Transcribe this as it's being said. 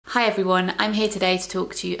Hi everyone, I'm here today to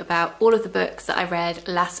talk to you about all of the books that I read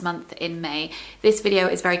last month in May. This video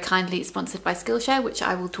is very kindly sponsored by Skillshare, which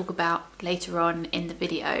I will talk about later on in the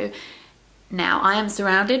video. Now, I am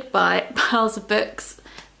surrounded by piles of books,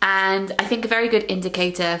 and I think a very good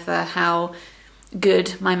indicator for how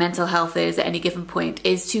good my mental health is at any given point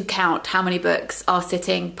is to count how many books are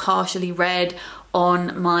sitting partially read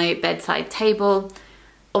on my bedside table.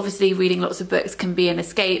 Obviously, reading lots of books can be an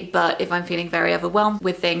escape, but if I'm feeling very overwhelmed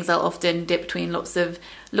with things, I'll often dip between lots of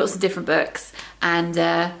different books, and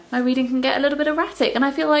my reading can get a little bit erratic. And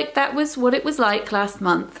I feel like that was what it was like last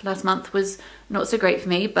month. Last month was not so great for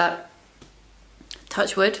me, but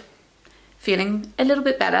touch wood, feeling a little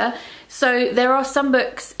bit better. So there are some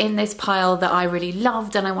books in this pile that I really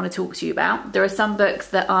loved and I want to talk to you about. There are some books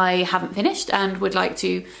that I haven't finished and would like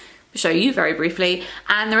to show you very briefly,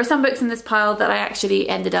 and there are some books in this pile that I actually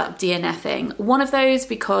ended up DNFing. One of those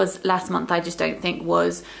because last month I just don't think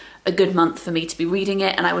was a good month for me to be reading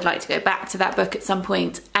it, and I would like to go back to that book at some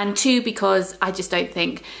point, and two, because I just don't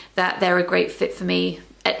think that they're a great fit for me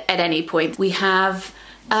at any point. We have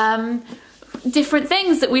different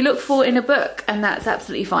things that we look for in a book, and that's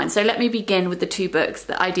absolutely fine. So let me begin with the two books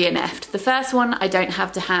that I DNF'd. The first one I don't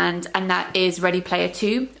have to hand, and that is Ready Player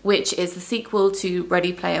 2, which is the sequel to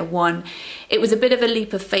Ready Player 1. It was a bit of a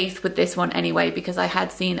leap of faith with this one anyway, because I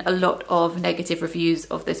had seen a lot of negative reviews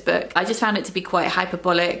of this book. I just found it to be quite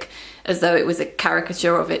hyperbolic, as though it was a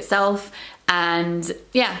caricature of itself, and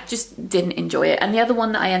yeah, just didn't enjoy it. And the other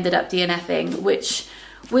one that I ended up DNFing, which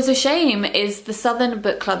was a shame, is The Southern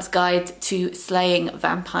Book Club's Guide to Slaying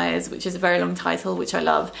Vampires, which is a very long title, which I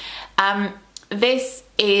love. This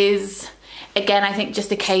is, again, I think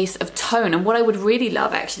just a case of tone, and what I would really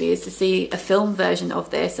love actually is to see a film version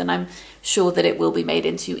of this, and I'm sure that it will be made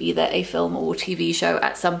into either a film or TV show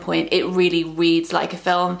at some point. It really reads like a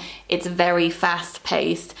film. It's very fast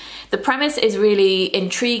paced. The premise is really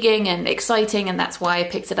intriguing and exciting, and that's why I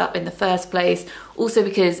picked it up in the first place. Also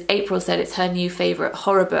because April said it's her new favourite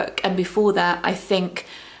horror book, and before that I think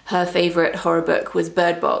her favourite horror book was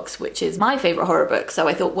Bird Box, which is my favourite horror book. So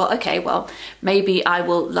I thought, well, okay, well, maybe I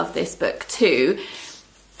will love this book too.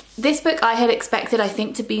 This book I had expected, I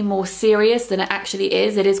think, to be more serious than it actually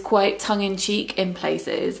is. It is quite tongue-in-cheek in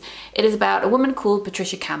places. It is about a woman called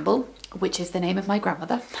Patricia Campbell, which is the name of my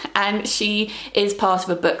grandmother, and she is part of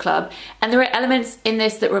a book club. And there are elements in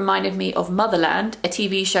this that reminded me of Motherland, a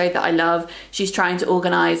TV show that I love. She's trying to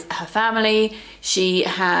organise her family. She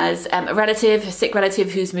has a relative, a sick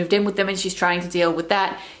relative, who's moved in with them, and she's trying to deal with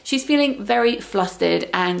that. She's feeling very flustered,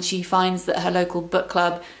 and she finds that her local book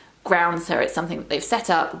club grounds her. It's something that they've set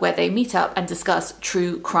up where they meet up and discuss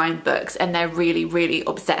true crime books, and they're really, really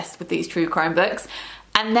obsessed with these true crime books.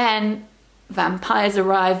 And then vampires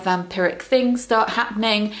arrive, vampiric things start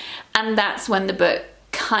happening, and that's when the book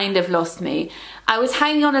kind of lost me. I was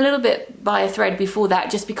hanging on a little bit by a thread before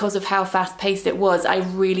that just because of how fast-paced it was. I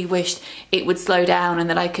really wished it would slow down and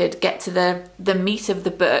that I could get to the meat of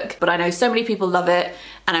the book, but I know so many people love it,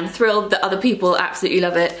 and I'm thrilled that other people absolutely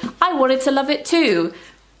love it. I wanted to love it too,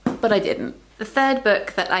 but I didn't. The third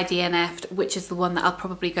book that I DNF'd, which is the one that I'll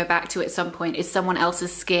probably go back to at some point, is Someone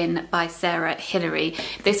Else's Skin by Sarah Hilary.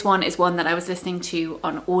 This one is one that I was listening to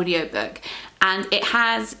on audiobook, and it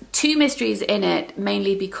has two mysteries in it,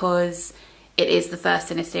 mainly because it is the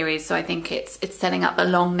first in a series. So I think it's setting up a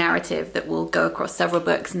long narrative that will go across several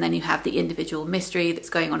books, and then you have the individual mystery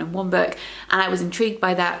that's going on in one book. And I was intrigued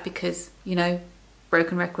by that because, you know,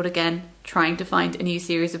 broken record again, trying to find a new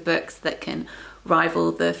series of books that can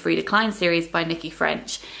rival the Cline series by Nicci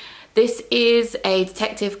French. This is a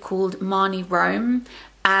detective called Marnie Rome,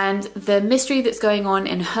 and the mystery that's going on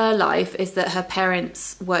in her life is that her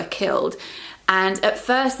parents were killed. And at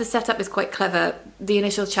first the setup is quite clever. The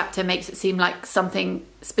initial chapter makes it seem like something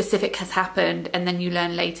specific has happened, and then you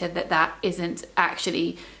learn later that that isn't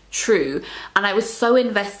actually true. And I was so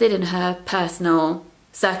invested in her personal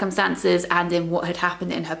circumstances and in what had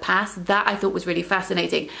happened in her past that I thought was really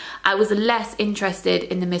fascinating. I was less interested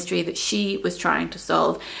in the mystery that she was trying to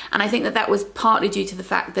solve, and I think that that was partly due to the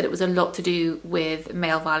fact that it was a lot to do with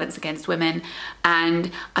male violence against women,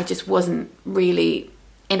 and I just wasn't really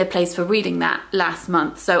in a place for reading that last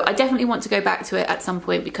month. So I definitely want to go back to it at some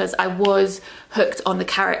point because I was hooked on the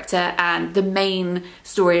character and the main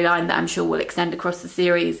storyline that I'm sure will extend across the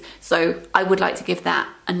series. So I would like to give that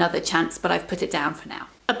another chance, but I've put it down for now.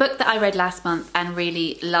 A book that I read last month and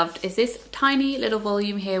really loved is this tiny little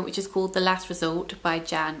volume here, which is called The Last Resort by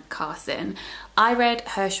Jan Carson. I read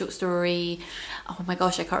her short story, oh my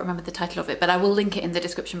gosh, I can't remember the title of it, but I will link it in the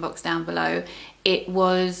description box down below. It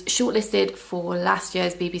was shortlisted for last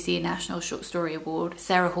year's BBC National Short Story Award.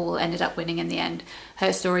 Sarah Hall ended up winning in the end.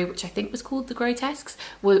 Her story, which I think was called The Grotesques,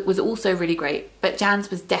 was also really great. But Jan's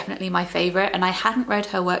was definitely my favourite, and I hadn't read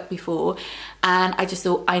her work before, and I just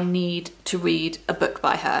thought I need to read a book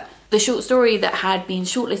by her. The short story that had been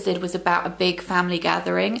shortlisted was about a big family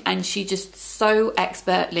gathering, and she just so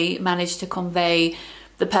expertly managed to convey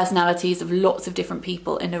the personalities of lots of different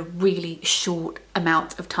people in a really short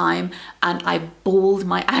amount of time, and I bawled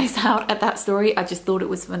my eyes out at that story. I just thought it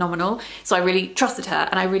was phenomenal. So I really trusted her,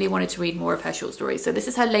 and I really wanted to read more of her short stories. So this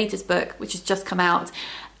is her latest book, which has just come out.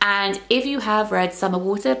 And if you have read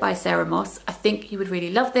Summerwater by Sarah Moss, I think you would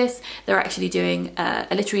really love this. They're actually doing a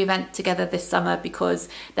literary event together this summer because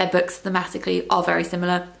their books thematically are very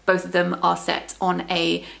similar. Both of them are set on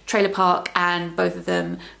a trailer park, and both of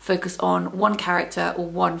them focus on one character or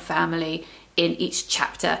one family in each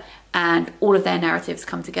chapter. And all of their narratives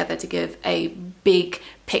come together to give a big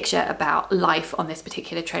picture about life on this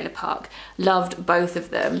particular trailer park. Loved both of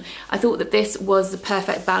them. I thought that this was the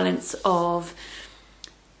perfect balance of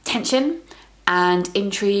tension and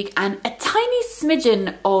intrigue and a tiny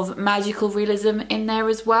smidgen of magical realism in there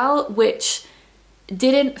as well, which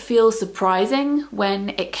didn't feel surprising when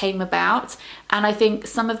it came about. And I think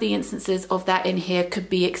some of the instances of that in here could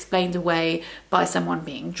be explained away by someone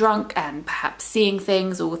being drunk and perhaps seeing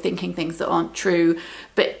things or thinking things that aren't true.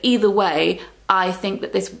 But either way, I think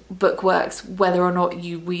that this book works whether or not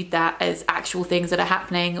you read that as actual things that are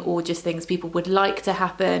happening or just things people would like to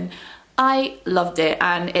happen. I loved it,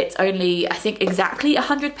 and it's only, I think, exactly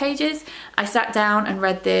 100 pages. I sat down and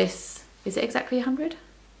read this. Is it exactly 100?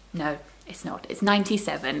 No, it's not. It's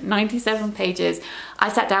 97 pages. I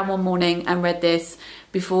sat down one morning and read this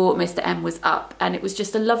before Mr. M was up, and it was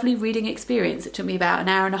just a lovely reading experience. It took me about an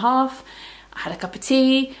hour and a half. I had a cup of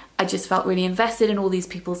tea. I just felt really invested in all these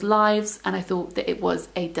people's lives, and I thought that it was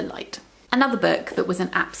a delight. Another book that was an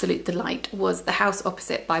absolute delight was The House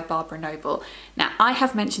Opposite by Barbara Noble. Now, I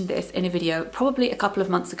have mentioned this in a video probably a couple of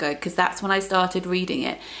months ago because that's when I started reading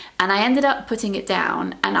it, and I ended up putting it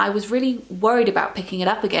down, and I was really worried about picking it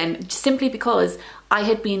up again simply because I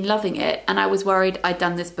had been loving it, and I was worried I'd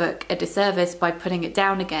done this book a disservice by putting it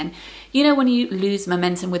down again. You know when you lose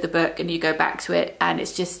momentum with a book and you go back to it and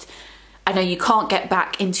it's just, I know you can't get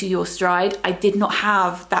back into your stride. I did not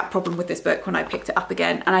have that problem with this book when I picked it up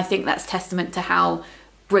again, and I think that's testament to how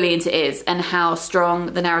brilliant it is and how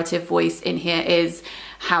strong the narrative voice in here is,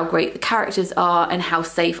 how great the characters are, and how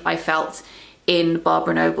safe I felt in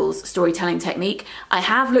Barbara Noble's storytelling technique. I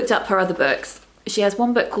have looked up her other books. She has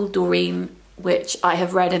one book called Doreen, which I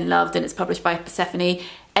have read and loved, and it's published by Persephone.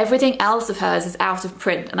 Everything else of hers is out of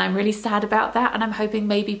print, and I'm really sad about that, and I'm hoping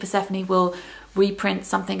maybe Persephone will reprint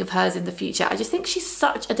something of hers in the future. I just think she's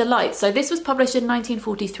such a delight. So this was published in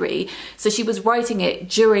 1943, so she was writing it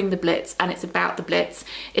during the Blitz, and it's about the Blitz.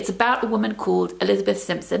 It's about a woman called Elizabeth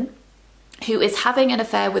Simpson, who is having an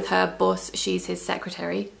affair with her boss. She's his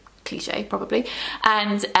secretary. Cliche, probably.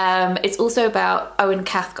 And it's also about Owen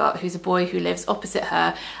Cathcart, who's a boy who lives opposite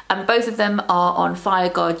her, and both of them are on fire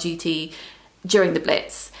guard duty during the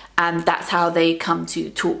Blitz, and that's how they come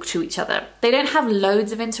to talk to each other. They don't have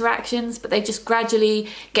loads of interactions, but they just gradually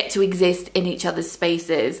get to exist in each other's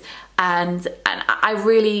spaces, and I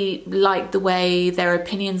really liked the way their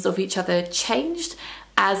opinions of each other changed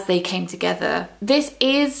as they came together. This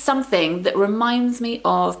is something that reminds me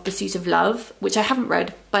of Pursuit of Love, which I haven't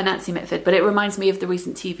read, by Nancy Mitford, but it reminds me of the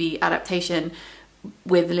recent TV adaptation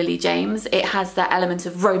with Lily James. It has that element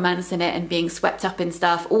of romance in it and being swept up in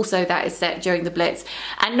stuff. Also, that is set during the Blitz,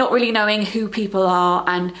 and not really knowing who people are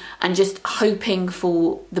and just hoping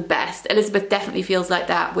for the best. Elizabeth definitely feels like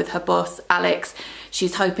that with her boss, Alex.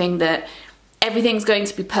 She's hoping that everything's going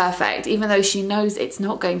to be perfect, even though she knows it's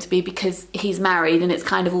not going to be because he's married and it's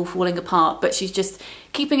kind of all falling apart, but she's just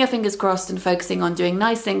keeping her fingers crossed and focusing on doing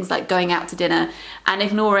nice things like going out to dinner and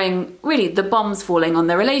ignoring really the bombs falling on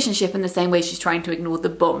their relationship in the same way she's trying to ignore the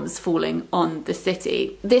bombs falling on the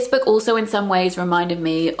city. This book also in some ways reminded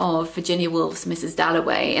me of Virginia Woolf's Mrs.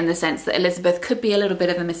 Dalloway, in the sense that Elizabeth could be a little bit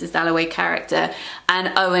of a Mrs. Dalloway character,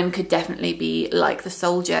 and Owen could definitely be like the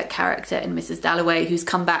soldier character in Mrs. Dalloway, who's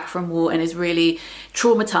come back from war and is really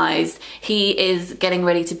traumatized. He is getting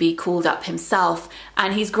ready to be called up himself,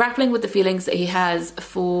 and he's grappling with the feelings that he has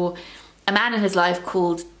for a man in his life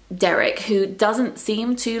called Derek, who doesn't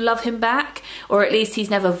seem to love him back, or at least he's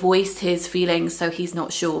never voiced his feelings, so he's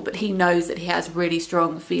not sure, but he knows that he has really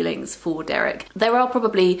strong feelings for Derek. There are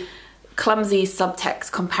probably clumsy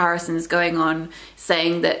subtext comparisons going on,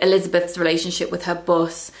 saying that Elizabeth's relationship with her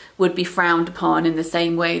boss would be frowned upon in the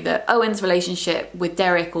same way that Owen's relationship with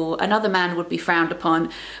Derek or another man would be frowned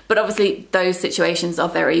upon. But obviously those situations are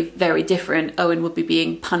very, very different. Owen would be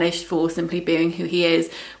being punished for simply being who he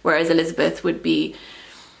is, whereas Elizabeth would be,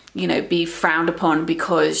 you know, be frowned upon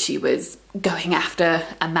because she was going after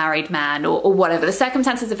a married man or whatever. The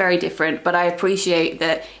circumstances are very different, but I appreciate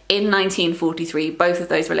that in 1943, both of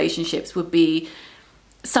those relationships would be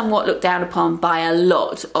somewhat looked down upon by a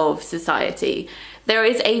lot of society. There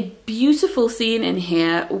is a beautiful scene in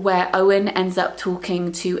here where Owen ends up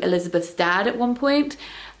talking to Elizabeth's dad at one point,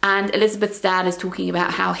 and Elizabeth's dad is talking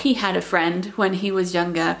about how he had a friend when he was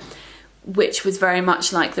younger, which was very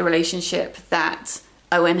much like the relationship that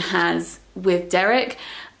Owen has with Derek.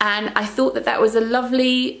 And I thought that that was a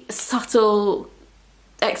lovely, subtle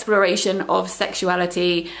exploration of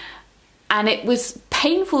sexuality. And it was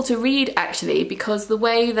painful to read, actually, because the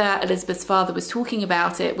way that Elizabeth's father was talking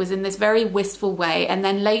about it was in this very wistful way. And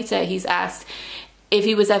then later he's asked if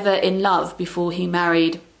he was ever in love before he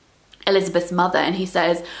married Elizabeth's mother, and he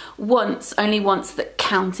says once, only once, that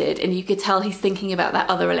counted. And you could tell he's thinking about that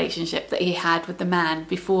other relationship that he had with the man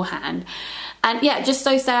beforehand. And yeah, just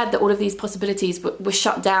so sad that all of these possibilities were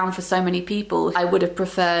shut down for so many people. I would have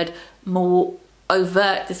preferred more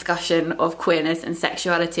overt discussion of queerness and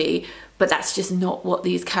sexuality, but that's just not what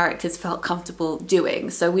these characters felt comfortable doing.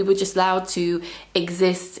 So we were just allowed to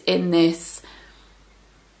exist in this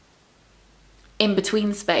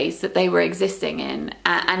in-between space that they were existing in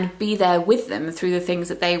and be there with them through the things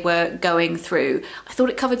that they were going through. I thought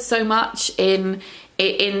it covered so much in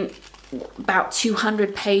about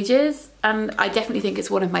 200 pages, and I definitely think it's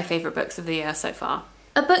one of my favourite books of the year so far.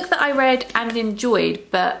 A book that I read and enjoyed,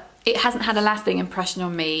 but it hasn't had a lasting impression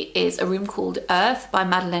on me, is A Room Called Earth by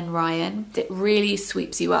Madeline Ryan. It really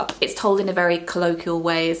sweeps you up. It's told in a very colloquial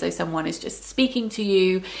way, as though someone is just speaking to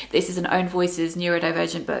you. This is an Own Voices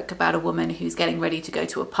neurodivergent book about a woman who's getting ready to go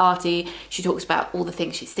to a party. She talks about all the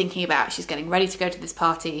things she's thinking about. She's getting ready to go to this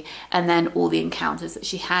party, and then all the encounters that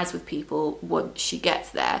she has with people once she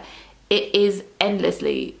gets there. It is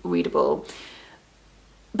endlessly readable.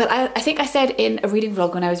 But I think I said in a reading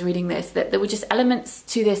vlog when I was reading this that there were just elements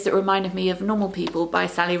to this that reminded me of Normal People by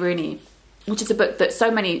Sally Rooney, which is a book that so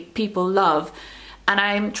many people love. And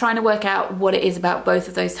I'm trying to work out what it is about both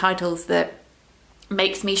of those titles that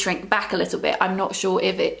makes me shrink back a little bit. I'm not sure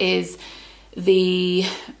if it is the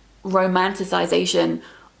romanticization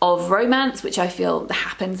of romance, which I feel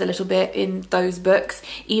happens a little bit in those books.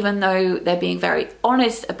 Even though they're being very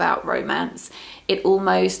honest about romance, it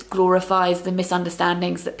almost glorifies the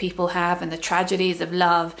misunderstandings that people have and the tragedies of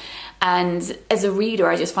love. And as a reader,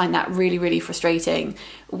 I just find that really, really frustrating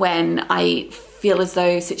when I feel as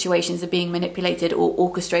though situations are being manipulated or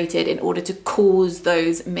orchestrated in order to cause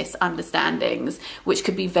those misunderstandings, which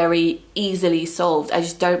could be very easily solved. I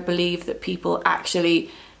just don't believe that people actually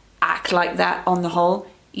act like that on the whole.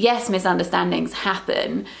 Yes, misunderstandings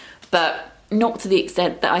happen, but not to the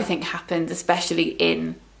extent that I think happened, especially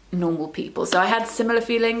in Normal People. So I had similar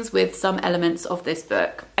feelings with some elements of this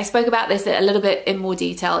book. I spoke about this a little bit in more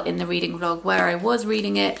detail in the reading vlog where I was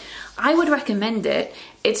reading it. I would recommend it.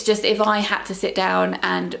 It's just if I had to sit down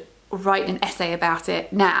and write an essay about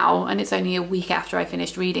it now, and it's only a week after I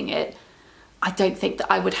finished reading it, I don't think that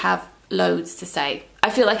I would have loads to say. I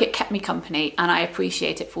feel like it kept me company and I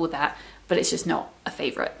appreciate it for that, but it's just not a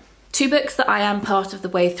favourite. Two books that I am part of the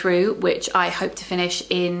way through, which I hope to finish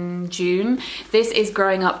in June. This is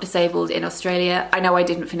Growing Up Disabled in Australia. I know I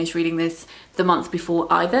didn't finish reading this the month before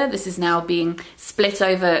either. This is now being split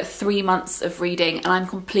over 3 months of reading, and I'm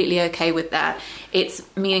completely okay with that. It's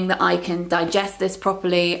meaning that I can digest this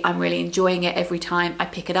properly. I'm really enjoying it every time I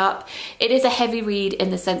pick it up. It is a heavy read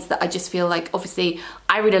in the sense that I just feel like, obviously,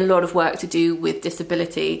 I read a lot of work to do with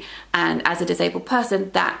disability, and as a disabled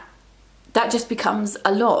person, that just becomes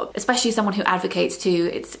a lot, especially someone who advocates too.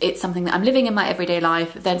 It's something that I'm living in my everyday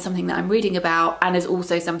life, then something that I'm reading about, and is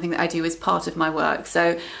also something that I do as part of my work.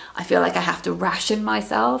 So I feel like I have to ration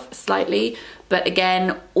myself slightly. But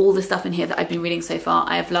again, all the stuff in here that I've been reading so far,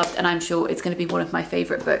 I have loved, and I'm sure it's going to be one of my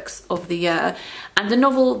favourite books of the year. And the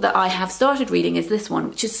novel that I have started reading is this one,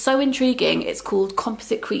 which is so intriguing. It's called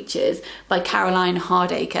Composite Creatures by Caroline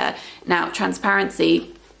Hardaker. Now,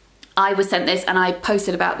 transparency, I was sent this and I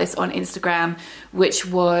posted about this on Instagram, which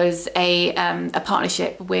was a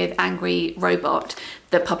partnership with Angry Robot,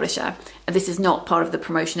 the publisher. This is not part of the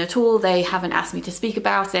promotion at all. They haven't asked me to speak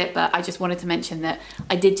about it, but I just wanted to mention that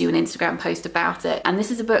I did do an Instagram post about it. And this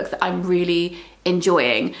is a book that I'm really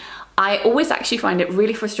enjoying. I always actually find it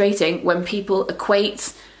really frustrating when people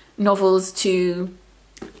equate novels to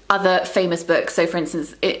other famous books. So for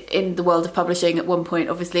instance, in the world of publishing at one point,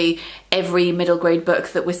 obviously every middle grade book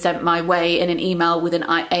that was sent my way in an email with an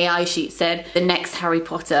AI sheet said the next Harry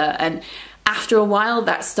Potter, and after a while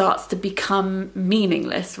that starts to become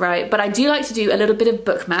meaningless, right? But I do like to do a little bit of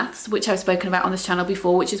book maths, which I've spoken about on this channel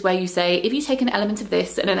before, which is where you say, if you take an element of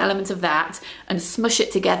this and an element of that and smush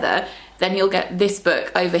it together, then you'll get this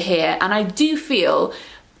book over here. And I do feel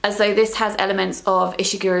as though this has elements of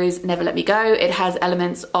Ishiguro's Never Let Me Go, it has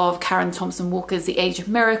elements of Karen Thompson Walker's The Age of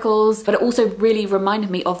Miracles, but it also really reminded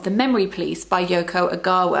me of The Memory Police by Yoko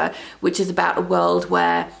Ogawa, which is about a world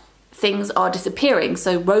where things are disappearing.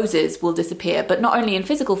 So roses will disappear, but not only in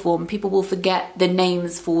physical form, people will forget the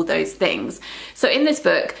names for those things. So in this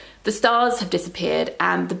book, the stars have disappeared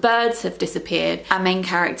and the birds have disappeared. Our main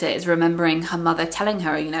character is remembering her mother telling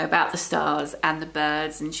her, you know, about the stars and the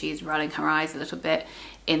birds, and she's rolling her eyes a little bit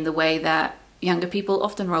in the way that younger people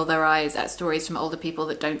often roll their eyes at stories from older people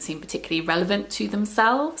that don't seem particularly relevant to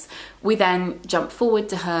themselves. We then jump forward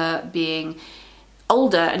to her being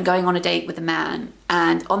older and going on a date with a man,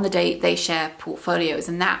 and on the date they share portfolios,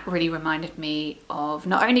 and that really reminded me of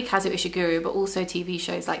not only Kazuo Ishiguro but also TV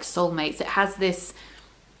shows like Soulmates. It has this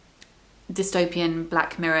dystopian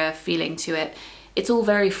Black Mirror feeling to it. It's all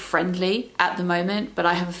very friendly at the moment, but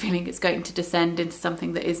I have a feeling it's going to descend into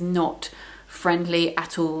something that is not friendly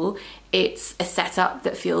at all. It's a setup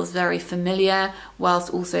that feels very familiar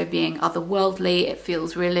whilst also being otherworldly. It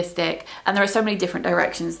feels realistic, and there are so many different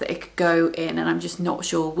directions that it could go in, and I'm just not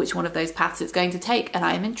sure which one of those paths it's going to take, and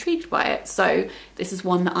I am intrigued by it. So this is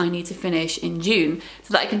one that I need to finish in June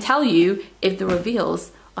so that I can tell you if the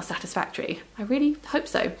reveals are satisfactory. I really hope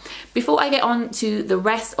so. Before I get on to the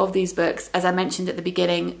rest of these books, as I mentioned at the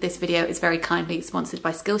beginning, this video is very kindly sponsored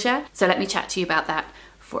by Skillshare, so let me chat to you about that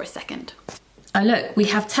for a second. Oh look, we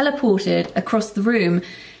have teleported across the room.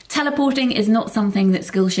 Teleporting is not something that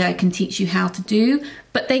Skillshare can teach you how to do,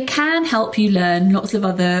 but they can help you learn lots of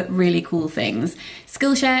other really cool things.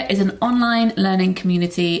 Skillshare is an online learning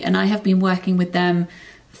community, and I have been working with them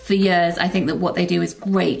for years. I think that what they do is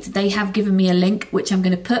great. They have given me a link, which I'm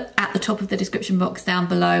going to put at the top of the description box down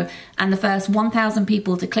below, and the first 1,000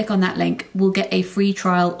 people to click on that link will get a free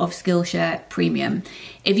trial of Skillshare Premium.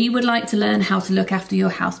 If you would like to learn how to look after your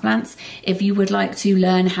houseplants, if you would like to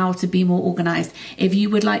learn how to be more organized, if you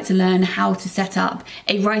would like to learn how to set up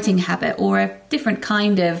a writing habit or a different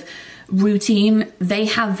kind of routine, they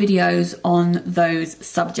have videos on those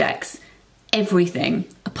subjects. Everything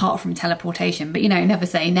apart from teleportation, but you know, never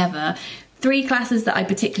say never. 3 classes that I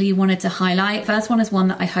particularly wanted to highlight. First one is one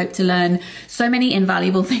that I hope to learn so many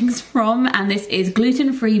invaluable things from, and this is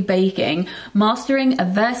gluten-free baking, mastering a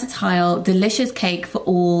versatile, delicious cake for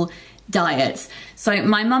all diets. So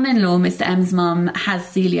my mum-in-law, Mr. M's mum, has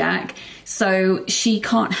celiac, so she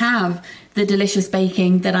can't have the delicious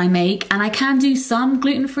baking that I make, and I can do some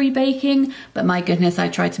gluten-free baking, but my goodness, I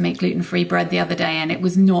tried to make gluten-free bread the other day and it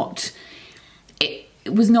was not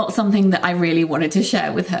something that I really wanted to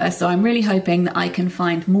share with her. So I'm really hoping that I can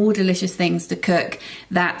find more delicious things to cook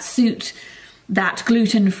that suit that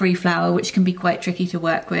gluten-free flour, which can be quite tricky to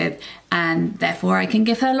work with, and therefore I can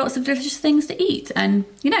give her lots of delicious things to eat. And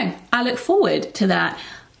you know, I look forward to that.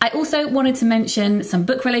 I also wanted to mention some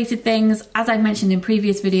book-related things. As I've mentioned in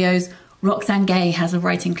previous videos, Roxane Gay has a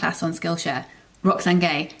writing class on Skillshare. Roxane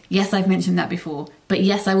Gay, yes, I've mentioned that before, but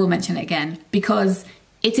yes, I will mention it again, because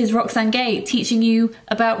it is Roxane Gay teaching you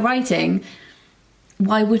about writing.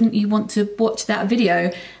 Why wouldn't you want to watch that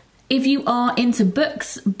video? If you are into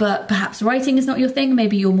books, but perhaps writing is not your thing,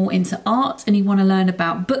 maybe you're more into art and you want to learn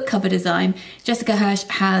about book cover design, Jessica Hirsch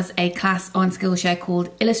has a class on Skillshare called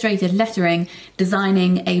Illustrated Lettering,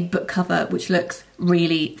 designing a book cover, which looks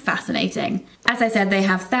really fascinating. As I said, they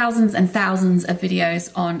have thousands and thousands of videos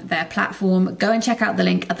on their platform. Go and check out the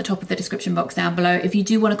link at the top of the description box down below. If you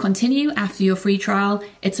do want to continue after your free trial,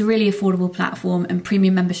 it's a really affordable platform, and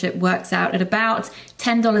premium membership works out at about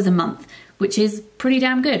 $10 a month, which is pretty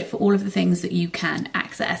damn good for all of the things that you can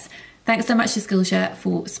access. Thanks so much to Skillshare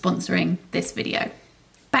for sponsoring this video.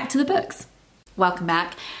 Back to the books. Welcome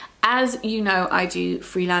back. As you know, I do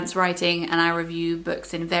freelance writing and I review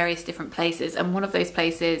books in various different places, and one of those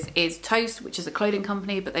places is Toast, which is a clothing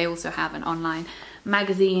company, but they also have an online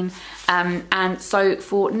magazine. And so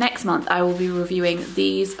for next month, I will be reviewing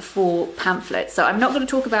these 4 pamphlets. So I'm not going to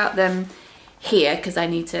talk about them here because I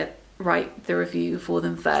need to write the review for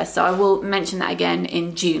them first, so I will mention that again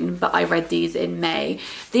in June, but I read these in May.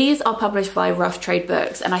 These are published by Rough Trade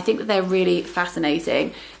Books, and I think that they're really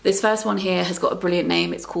fascinating. This first one here has got a brilliant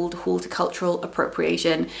name. It's called Horticultural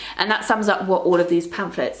Appropriation, and that sums up what all of these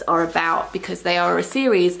pamphlets are about, because they are a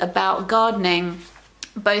series about gardening,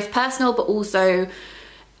 both personal but also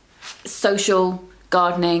social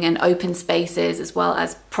gardening and open spaces, as well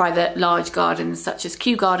as private large gardens such as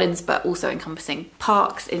Kew Gardens, but also encompassing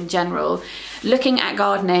parks in general. Looking at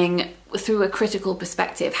gardening through a critical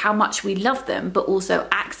perspective, how much we love them, but also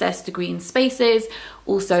access to green spaces,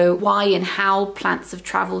 also why and how plants have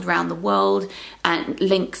traveled around the world, and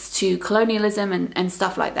links to colonialism and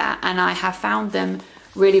stuff like that. And I have found them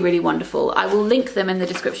really, really wonderful. I will link them in the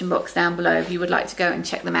description box down below if you would like to go and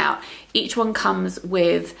check them out. Each one comes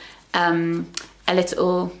with a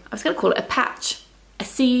little, I was going to call it a patch, a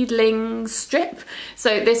seedling strip.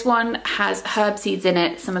 So this one has herb seeds in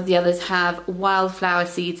it. Some of the others have wildflower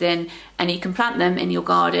seeds in, and you can plant them in your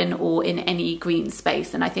garden or in any green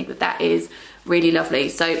space. And I think that that is really lovely.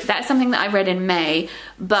 So that's something that I read in May,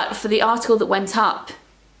 but for the article that went up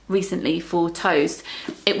recently for Toast,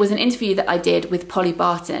 it was an interview that I did with Polly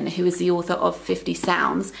Barton, who is the author of 50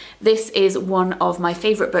 Sounds. This is one of my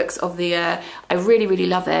favorite books of the year. I really, really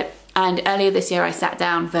love it. And earlier this year I sat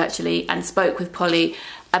down virtually and spoke with Polly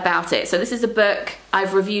about it. So this is a book,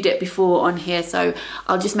 I've reviewed it before on here, so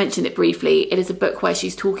I'll just mention it briefly. It is a book where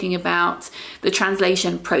she's talking about the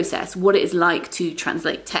translation process, what it is like to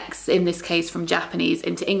translate texts, in this case from Japanese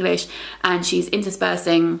into English, and she's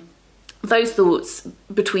interspersing those thoughts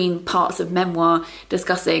between parts of memoir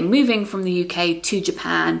discussing moving from the UK to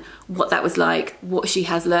Japan, what that was like, what she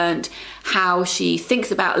has learned, how she thinks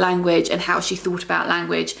about language and how she thought about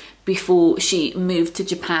language before she moved to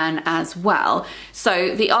Japan as well.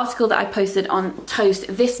 So the article that I posted on Toast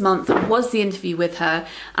this month was the interview with her,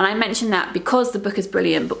 and I mentioned that because the book is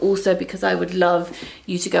brilliant, but also because I would love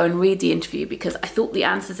you to go and read the interview, because I thought the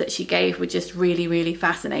answers that she gave were just really, really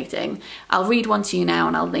fascinating. I'll read one to you now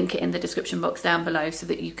and I'll link it in the description box down below so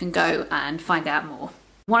that you can go and find out more.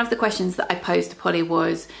 One of the questions that I posed to Polly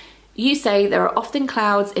was, "You say there are often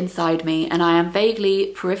clouds inside me and I am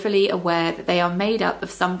vaguely, peripherally aware that they are made up of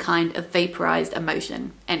some kind of vaporized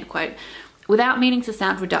emotion," end quote. "Without meaning to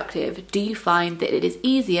sound reductive, do you find that it is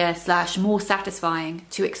easier / more satisfying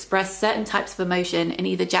to express certain types of emotion in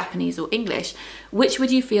either Japanese or English? Which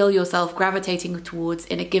would you feel yourself gravitating towards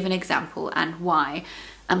in a given example, and why?"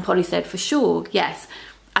 And Polly said, "For sure, yes.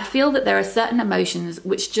 I feel that there are certain emotions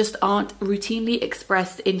which just aren't routinely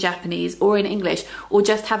expressed in Japanese or in English, or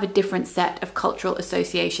just have a different set of cultural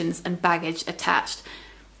associations and baggage attached.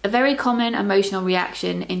 A very common emotional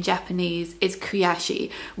reaction in Japanese is kuyashi,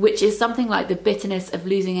 which is something like the bitterness of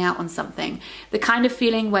losing out on something. The kind of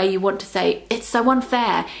feeling where you want to say, it's so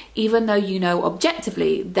unfair, even though you know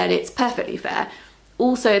objectively that it's perfectly fair.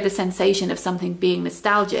 Also, the sensation of something being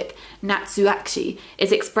nostalgic, natsuashi,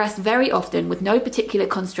 is expressed very often with no particular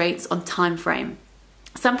constraints on time frame.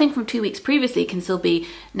 Something from 2 weeks previously can still be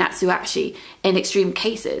natsuashi in extreme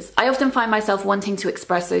cases. I often find myself wanting to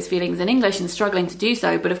express those feelings in English and struggling to do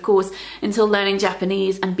so, but of course, until learning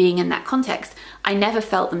Japanese and being in that context, I never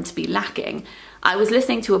felt them to be lacking. I was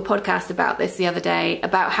listening to a podcast about this the other day,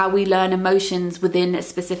 about how we learn emotions within a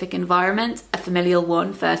specific environment, a familial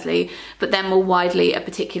one firstly, but then more widely a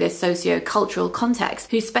particular socio-cultural context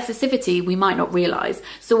whose specificity we might not realise.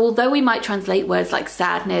 So although we might translate words like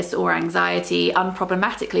sadness or anxiety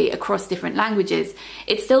unproblematically across different languages,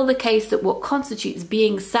 it's still the case that what constitutes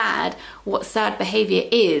being sad, what sad behaviour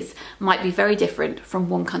is, might be very different from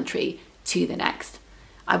one country to the next.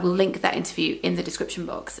 I will link that interview in the description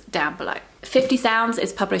box down below. 50 Sounds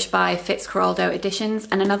is published by Fitzcarraldo Editions,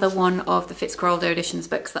 and another one of the Fitzcarraldo Editions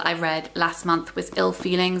books that I read last month was Ill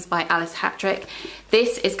Feelings by Alice Hattrick.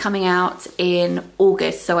 This is coming out in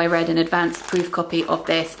August, so I read an advanced proof copy of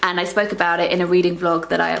this, and I spoke about it in a reading vlog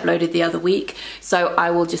that I uploaded the other week, so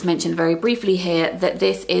I will just mention very briefly here that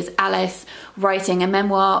this is Alice writing a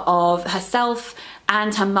memoir of herself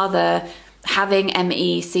and her mother having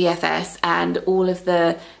ME, CFS, and all of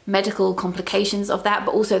the medical complications of that,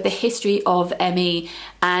 but also the history of ME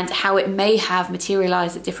and how it may have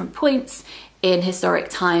materialized at different points in historic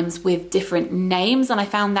times with different names. And I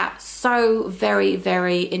found that so very,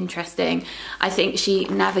 very interesting. I think she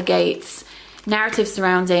navigates narratives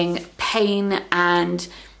surrounding pain and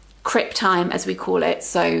crip time, as we call it,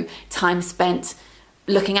 so time spent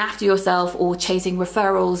looking after yourself or chasing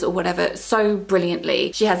referrals or whatever, so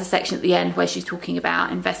brilliantly. She has a section at the end where she's talking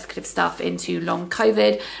about investigative stuff into long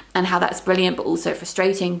COVID and how that's brilliant but also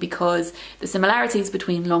frustrating, because the similarities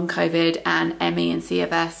between long COVID and ME and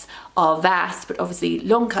CFS are vast, but obviously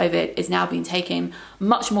long COVID is now being taken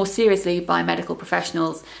much more seriously by medical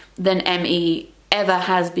professionals than ME ever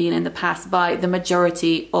has been in the past by the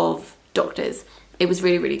majority of doctors. It was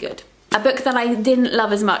really, really good. A book that I didn't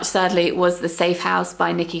love as much, sadly, was The Safe House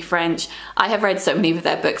by Nicci French. I have read so many of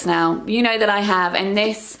their books now. You know that I have, and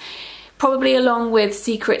this probably along with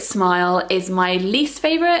Secret Smile, is my least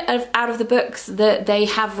favourite out of the books that they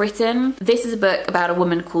have written. This is a book about a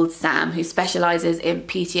woman called Sam who specialises in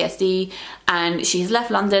PTSD, and she's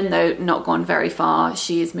left London, though not gone very far.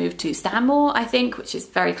 She's moved to Stanmore, I think, which is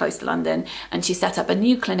very close to London, and she set up a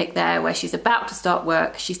new clinic there where she's about to start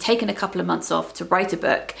work. She's taken a couple of months off to write a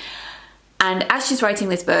book, and as she's writing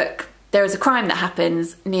this book, there is a crime that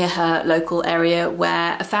happens near her local area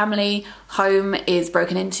where a family home is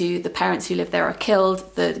broken into, the parents who live there are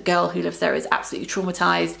killed, the girl who lives there is absolutely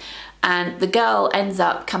traumatized, and the girl ends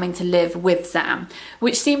up coming to live with Sam,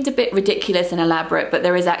 which seemed a bit ridiculous and elaborate, but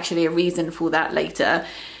there is actually a reason for that later.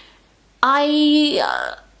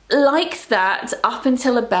 I liked that up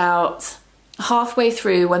until about halfway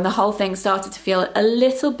through, when the whole thing started to feel a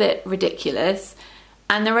little bit ridiculous.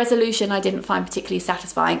 And the resolution I didn't find particularly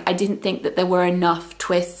satisfying. I didn't think that there were enough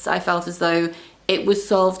twists. I felt as though it was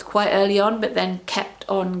solved quite early on, but then kept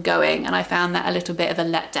on going, and I found that a little bit of a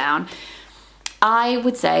letdown. I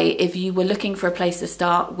would say if you were looking for a place to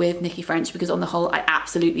start with Nicci French, because on the whole I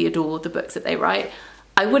absolutely adore the books that they write,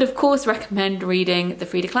 I would of course recommend reading the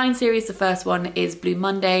Frida Cline series. The first one is Blue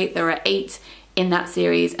Monday. There are 8 in that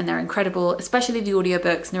series and they're incredible, especially the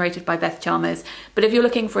audiobooks narrated by Beth Chalmers. But if you're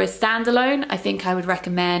looking for a standalone, I think I would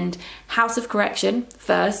recommend House of Correction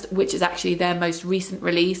first, which is actually their most recent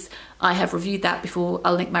release. I have reviewed that before.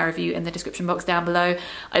 I'll link my review in the description box down below.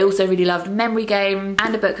 I also really loved Memory Game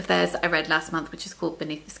and a book of theirs that I read last month, which is called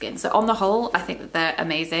Beneath the Skin. So on the whole, I think that they're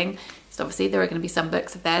amazing. So obviously there are going to be some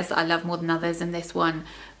books of theirs that I love more than others, and this one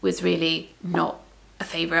was really not a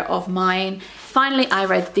favourite of mine. Finally, I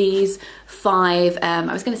read these 5,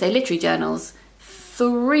 I was going to say literary journals.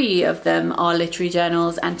 3 of them are literary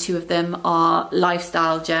journals and 2 of them are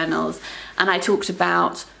lifestyle journals. And I talked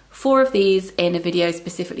about 4 of these in a video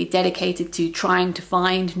specifically dedicated to trying to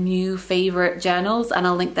find new favourite journals, and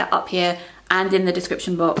I'll link that up here and in the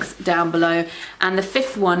description box down below. And the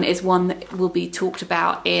 5th one is one that will be talked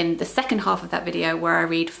about in the second half of that video, where I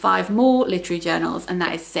read 5 more literary journals, and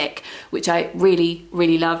that is Sick, which I really,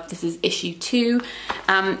 really loved. This is issue 2.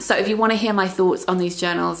 So if you want to hear my thoughts on these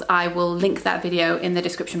journals, I will link that video in the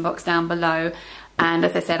description box down below. And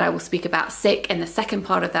as I said, I will speak about Sick in the second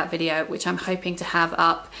part of that video, which I'm hoping to have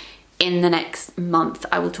up in the next month.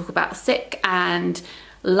 I will talk about Sick and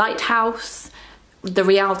Lighthouse, the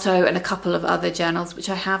Rialto, and a couple of other journals which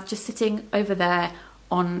I have just sitting over there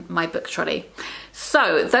on my book trolley.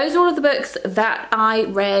 So those are all of the books that I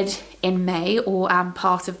read in May, or am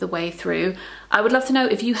part of the way through. I would love to know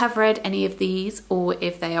if you have read any of these, or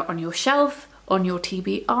if they are on your shelf, on your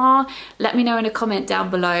TBR. Let me know in a comment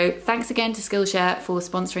down below. Thanks again to Skillshare for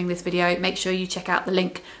sponsoring this video. Make sure you check out the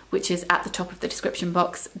link which is at the top of the description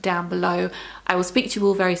box down below. I will speak to you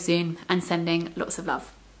all very soon, and sending lots of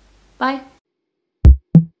love. Bye.